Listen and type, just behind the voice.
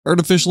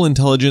Artificial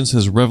intelligence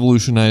has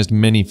revolutionized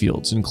many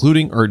fields,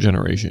 including art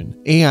generation.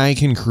 AI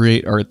can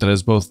create art that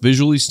is both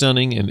visually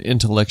stunning and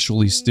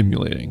intellectually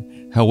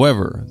stimulating.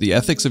 However, the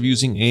ethics of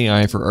using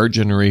AI for art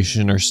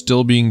generation are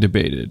still being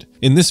debated.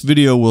 In this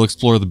video, we'll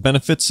explore the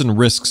benefits and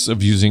risks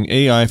of using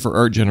AI for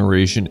art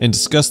generation and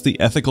discuss the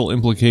ethical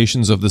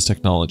implications of this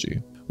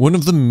technology. One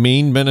of the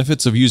main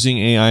benefits of using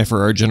AI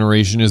for art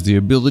generation is the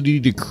ability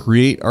to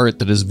create art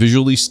that is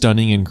visually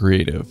stunning and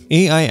creative.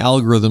 AI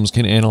algorithms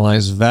can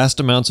analyze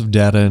vast amounts of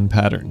data and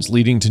patterns,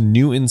 leading to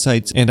new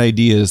insights and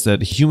ideas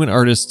that human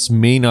artists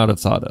may not have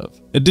thought of.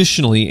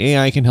 Additionally,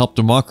 AI can help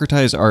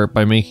democratize art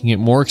by making it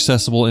more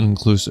accessible and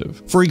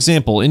inclusive. For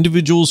example,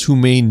 individuals who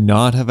may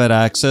not have had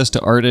access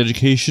to art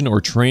education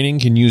or training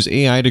can use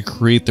AI to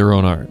create their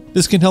own art.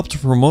 This can help to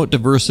promote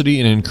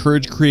diversity and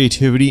encourage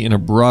creativity in a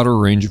broader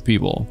range of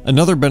people.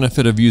 Another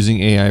benefit of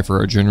using AI for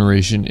art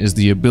generation is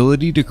the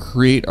ability to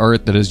create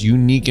art that is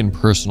unique and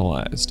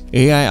personalized.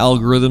 AI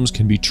algorithms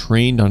can be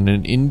trained on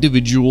an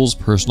individual's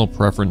personal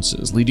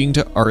preferences, leading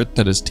to art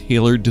that is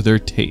tailored to their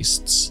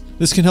tastes.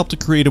 This can help to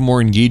create a more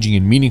engaging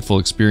and meaningful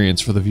experience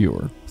for the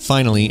viewer.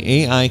 Finally,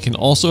 AI can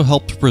also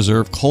help to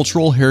preserve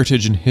cultural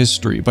heritage and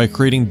history by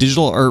creating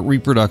digital art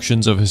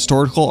reproductions of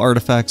historical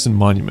artifacts and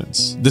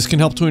monuments. This can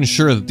help to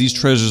ensure that these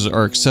treasures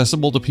are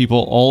accessible to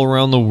people all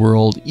around the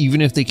world,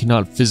 even if they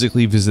cannot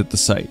physically visit the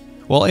site.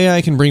 While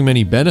AI can bring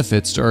many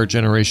benefits to art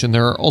generation,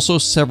 there are also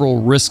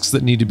several risks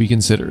that need to be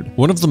considered.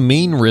 One of the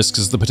main risks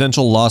is the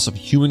potential loss of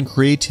human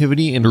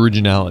creativity and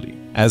originality.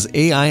 As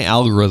AI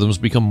algorithms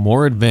become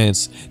more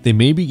advanced, they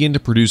may begin to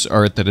produce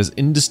art that is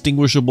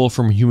indistinguishable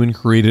from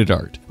human-created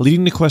art,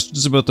 leading to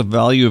questions about the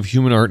value of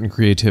human art and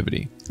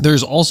creativity. There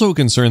is also a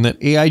concern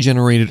that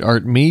AI-generated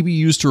art may be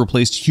used to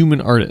replace human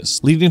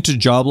artists, leading to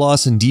job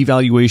loss and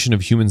devaluation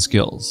of human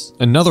skills.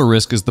 Another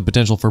risk is the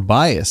potential for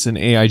bias in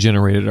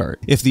AI-generated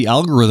art. If the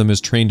algorithm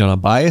is trained on a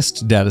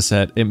biased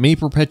dataset, it may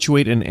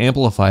perpetuate and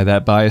amplify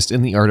that bias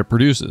in the art it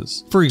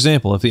produces. For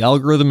example, if the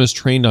algorithm is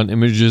trained on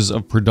images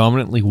of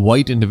predominantly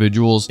white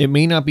individuals, it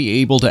may not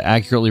be able to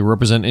accurately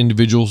represent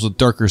individuals with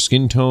darker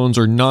skin tones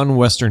or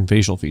non-Western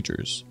facial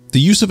features. The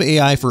use of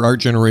AI for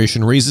art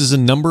generation raises a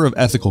number of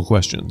ethical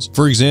questions.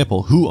 For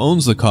example, who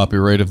owns the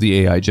copyright of the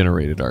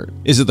AI-generated art?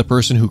 Is it the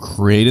person who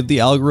created the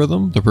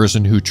algorithm, the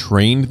person who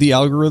trained the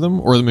algorithm,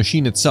 or the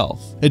machine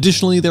itself?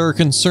 Additionally, there are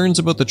concerns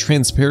about the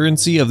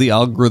transparency of the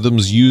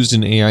algorithms used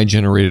in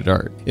AI-generated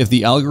art. If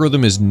the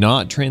algorithm is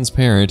not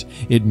transparent,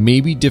 it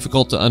may be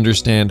difficult to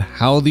understand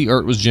how the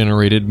art was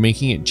generated,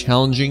 making it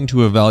challenging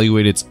to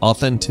evaluate its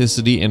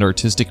authenticity and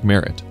artistic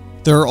merit.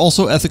 There are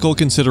also ethical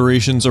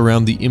considerations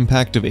around the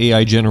impact of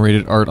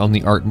AI-generated art on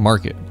the art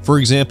market. For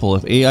example,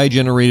 if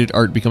AI-generated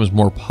art becomes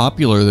more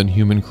popular than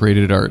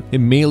human-created art, it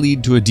may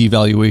lead to a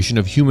devaluation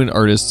of human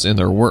artists and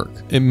their work.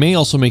 It may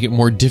also make it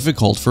more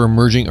difficult for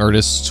emerging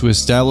artists to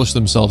establish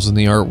themselves in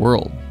the art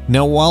world.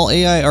 Now, while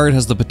AI art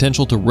has the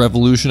potential to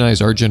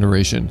revolutionize art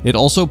generation, it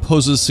also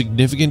poses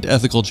significant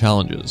ethical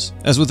challenges.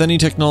 As with any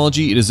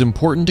technology, it is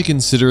important to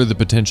consider the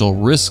potential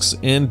risks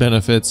and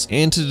benefits,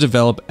 and to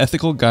develop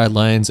ethical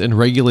guidelines and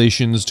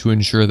regulations to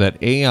ensure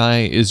that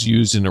AI is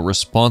used in a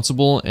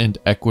responsible and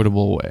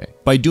equitable way.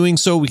 By doing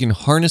so, we can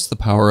harness the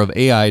power of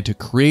AI to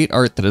create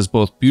art that is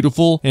both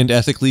beautiful and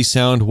ethically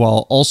sound,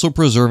 while also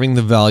preserving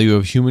the value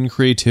of human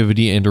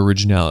creativity and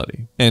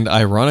originality. And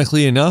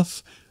ironically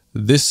enough,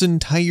 this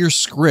entire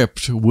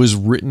script was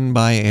written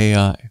by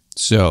AI,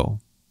 so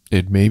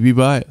it may be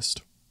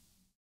biased.